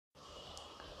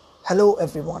Hello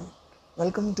everyone,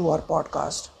 welcome to our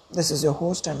podcast. This is your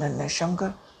host Ananya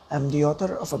Shankar. I'm the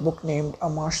author of a book named A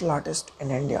Martial Artist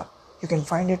in India. You can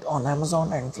find it on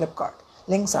Amazon and Flipkart.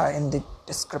 Links are in the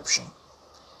description.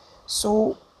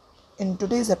 So, in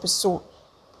today's episode,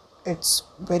 it's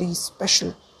very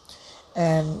special,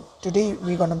 and today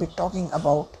we're going to be talking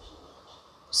about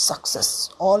success,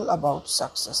 all about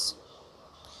success.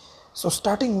 So,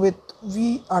 starting with,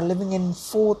 we are living in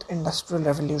fourth industrial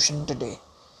revolution today,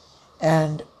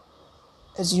 and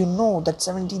as you know that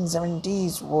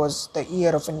 1770s was the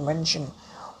year of invention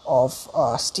of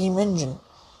steam engine.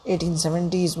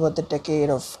 1870s were the decade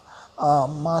of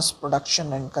mass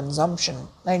production and consumption.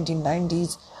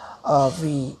 1990s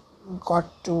we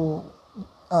got to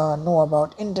know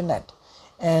about internet,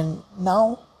 and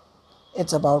now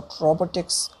it's about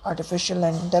robotics, artificial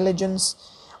intelligence,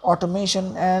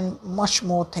 automation, and much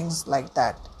more things like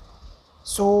that.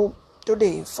 So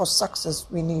today, for success,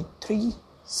 we need three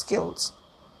skills,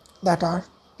 that are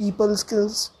people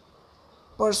skills,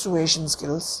 persuasion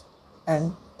skills,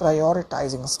 and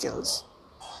prioritizing skills.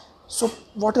 So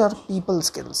what are people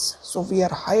skills? So we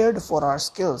are hired for our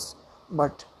skills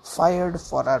but fired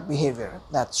for our behavior.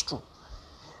 That's true.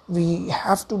 We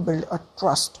have to build a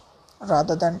trust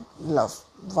rather than love.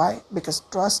 Why? Because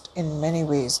trust in many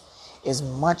ways is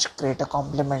much greater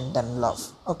compliment than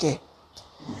love. Okay.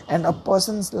 And a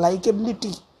person's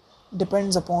likability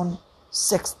depends upon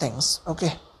six things.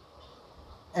 Okay.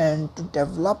 And to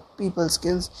develop people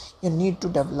skills, you need to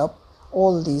develop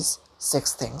all these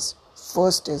six things.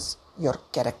 First is your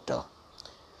character.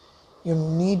 You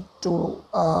need to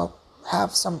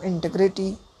have some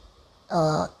integrity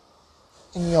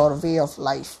in your way of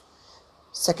life.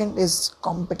 Second is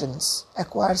competence.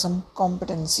 Acquire some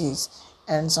competencies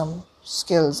and some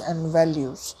skills and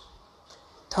values.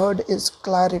 Third is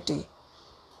clarity.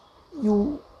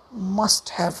 You must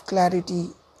have clarity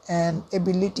and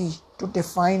ability to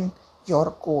define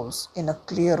your goals in a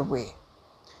clear way.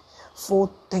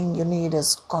 Fourth thing you need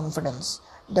is confidence.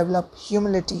 Develop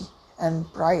humility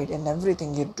and pride in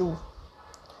everything you do.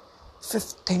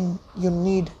 Fifth thing you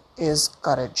need is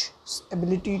courage,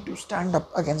 ability to stand up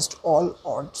against all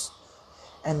odds.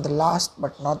 And the last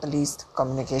but not the least,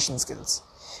 communication skills.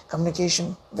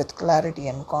 Communication with clarity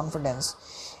and confidence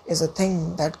is a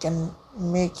thing that can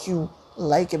make you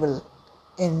likable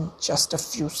in just a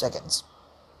few seconds.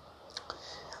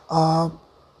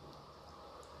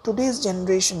 Today's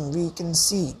generation, we can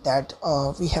see that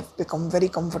we have become very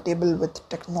comfortable with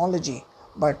technology,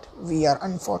 but we are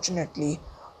unfortunately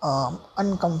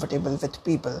uncomfortable with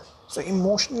people. So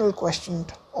emotional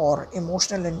quotient or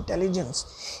emotional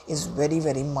intelligence is very,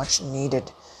 very much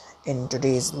needed in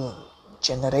today's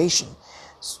generation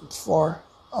for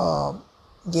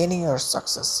gaining your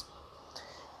success.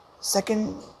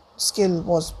 Second skill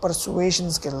was persuasion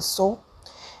skills. So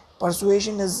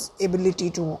persuasion is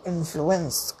ability to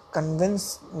influence,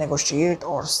 convince, negotiate,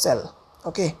 or sell.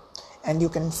 Okay, and you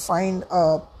can find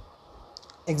a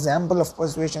example of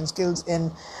persuasion skills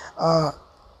in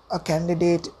a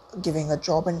candidate giving a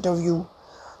job interview,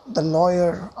 the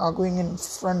lawyer arguing in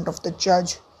front of the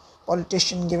judge,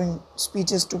 politician giving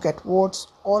speeches to get votes.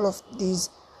 All of these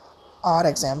are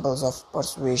examples of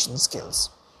persuasion skills.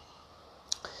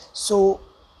 So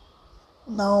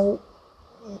now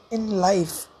in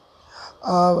life,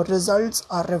 results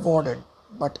are rewarded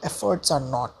but efforts are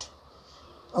not.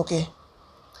 Okay,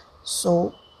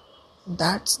 so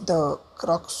that's the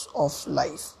crux of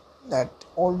life, that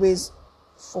always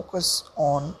focus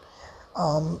on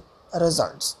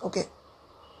results. Okay,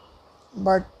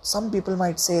 but some people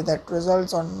might say that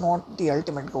results are not the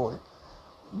ultimate goal,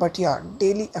 but yeah,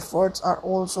 daily efforts are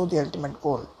also the ultimate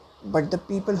goal. But the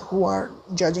people who are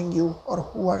judging you or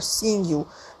who are seeing you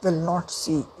will not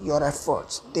see your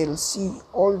efforts. They'll see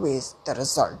always the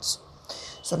results.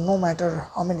 So no matter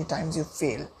how many times you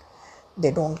fail,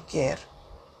 they don't care.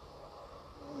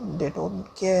 They don't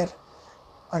care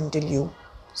until you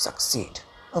succeed.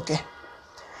 Okay.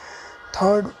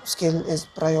 Third skill is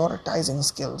prioritizing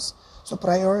skills. So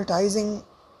prioritizing,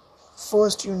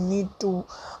 first you need to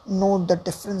know the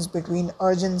difference between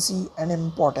urgency and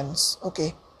importance.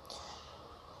 Okay.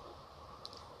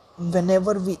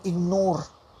 Whenever we ignore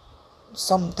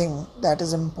something that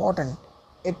is important,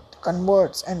 it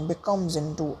converts and becomes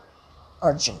into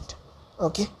urgent.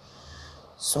 Okay,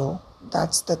 so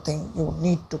that's the thing you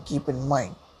need to keep in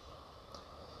mind.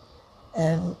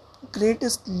 And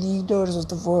greatest leaders of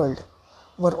the world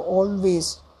were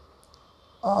always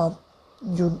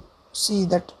you see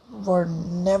that were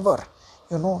never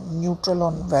neutral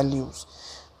on values.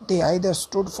 They either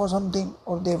stood for something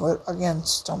or they were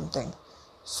against something.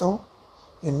 So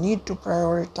You need to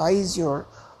prioritize your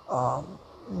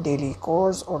daily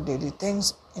chores or daily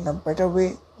things in a better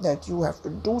way, that you have to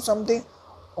do something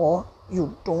or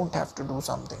you don't have to do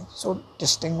something. So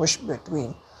distinguish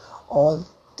between all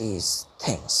these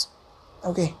things.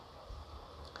 Okay.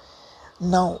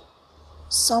 Now,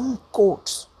 some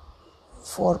quotes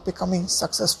for becoming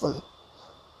successful.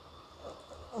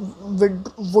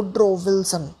 Woodrow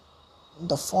Wilson,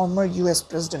 the former US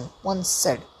president, once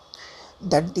said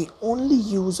that the only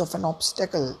use of an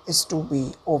obstacle is to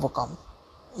be overcome.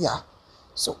 Yeah,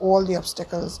 so all the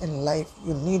obstacles in life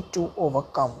you need to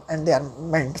overcome, and they are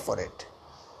meant for it.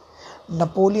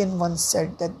 Napoleon once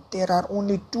said that there are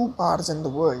only two powers in the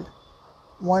world,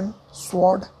 one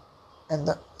sword and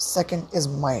the second is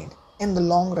mind. In the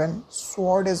long run,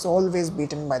 sword is always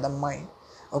beaten by the mind.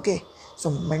 Okay, so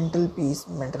mental peace,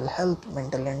 mental health,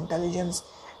 mental intelligence,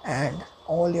 and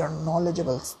all your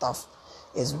knowledgeable stuff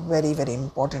is very, very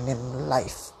important in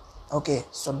life. Okay,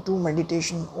 so do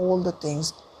meditation, all the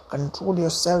things, control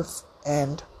yourself,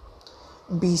 and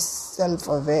be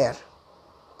self-aware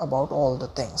about all the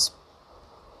things.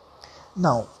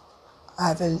 Now,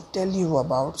 I will tell you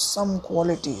about some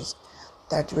qualities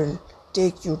that will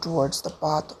take you towards the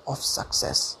path of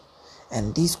success.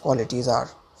 And these qualities are: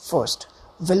 first,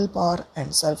 willpower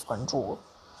and self-control.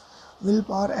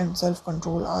 Willpower and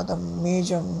self-control are the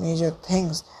major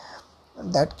things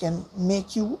that can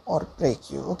make you or break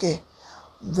you. Okay,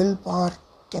 willpower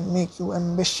can make you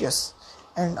ambitious,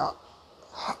 and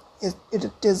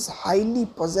it is highly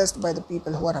possessed by the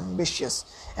people who are ambitious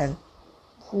and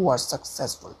who are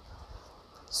successful.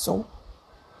 So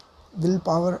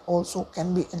willpower also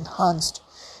can be enhanced.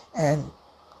 And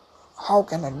how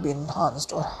can it be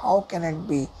enhanced, or how can it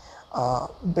be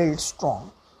built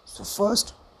strong? So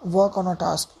first, work on a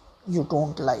task you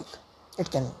don't like. It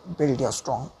can build your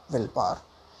strong willpower.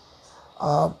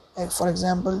 For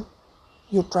example,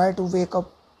 you try to wake up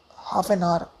half an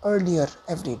hour earlier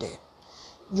every day.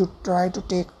 You try to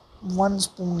take 1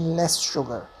 spoon less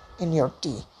sugar in your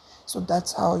tea. So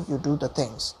that's how you do the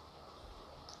things.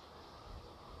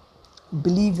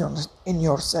 Believe in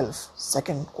yourself.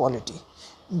 Second quality.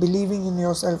 Believing in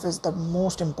yourself is the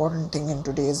most important thing in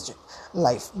today's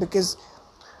life, because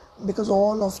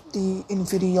all of the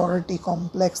inferiority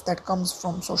complex that comes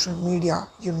from social media,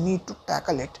 you need to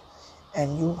tackle it,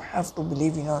 and you have to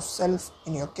believe in yourself,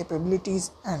 in your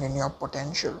capabilities, and in your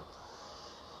potential.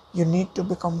 You need to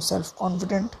become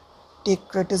self-confident. Take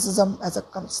criticism as a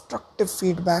constructive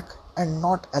feedback and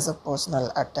not as a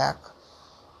personal attack.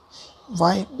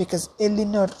 Why? Because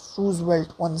Eleanor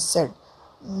Roosevelt once said,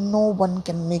 "No one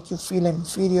can make you feel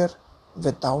inferior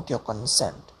without your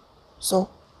consent." So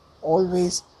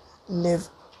always live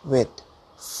with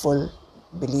full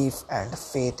belief and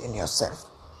faith in yourself.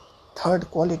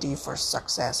 Third quality for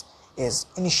success is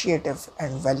initiative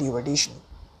and value addition.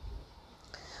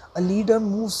 A leader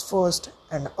moves first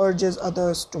and urges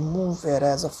others to move,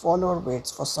 whereas a follower waits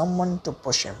for someone to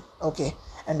push him. Okay,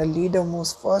 and a leader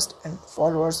moves first and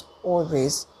followers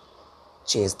always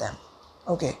chase them.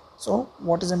 Okay, so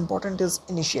what is important is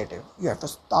initiative. You have to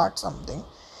start something.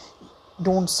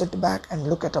 Don't sit back and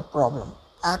look at a problem.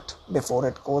 Act before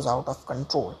it goes out of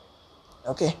control.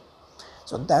 Okay,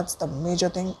 so that's the major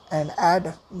thing. And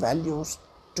add values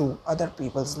to other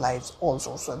people's lives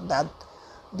also, so that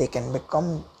they can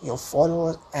become your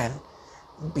followers and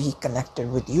be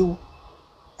connected with you.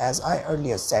 As I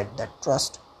earlier said, that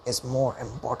trust is more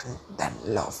important than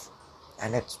love,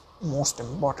 and it's most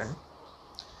important.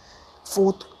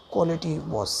 Fourth quality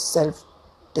was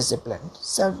self-discipline.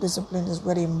 Self-discipline is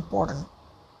very important.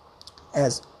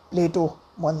 As Plato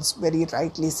once very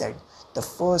rightly said, the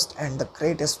first and the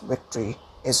greatest victory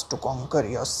is to conquer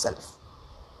yourself.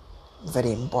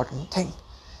 Very important thing,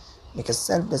 because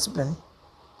self-discipline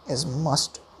is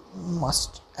must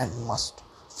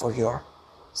for your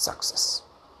success.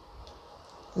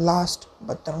 Last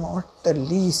but not the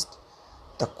least,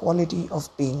 the quality of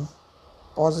being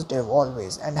positive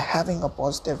always and having a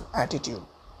positive attitude.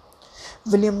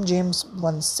 William James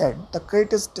once said, "The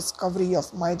greatest discovery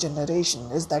of my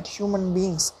generation is that human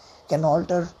beings can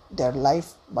alter their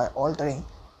life by altering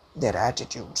their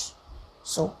attitudes."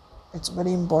 So it's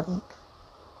very important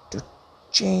to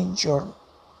change your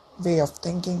way of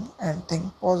thinking and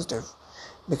think positive,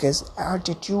 because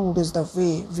attitude is the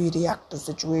way we react to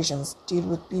situations, deal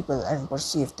with people, and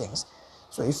perceive things.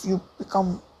 So if you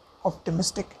become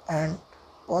optimistic and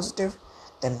positive,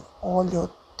 then all your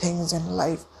things in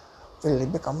life will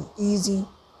become easy,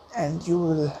 and you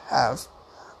will have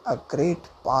a great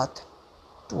path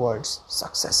towards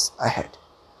success ahead.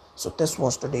 So this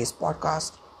was today's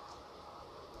podcast.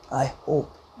 I hope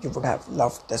you would have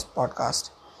loved this podcast.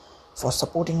 for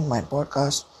supporting my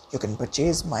podcast. You can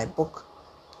purchase my book.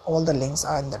 All the links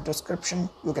are in the description.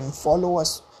 You can follow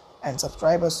us and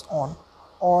subscribe us on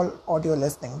all audio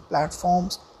listening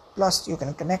platforms. Plus, you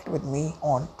can connect with me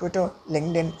on Twitter,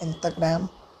 LinkedIn, Instagram.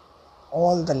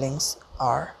 All the links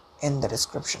are in the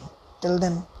description. Till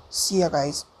then, see ya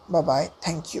guys. Bye bye.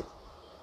 Thank you.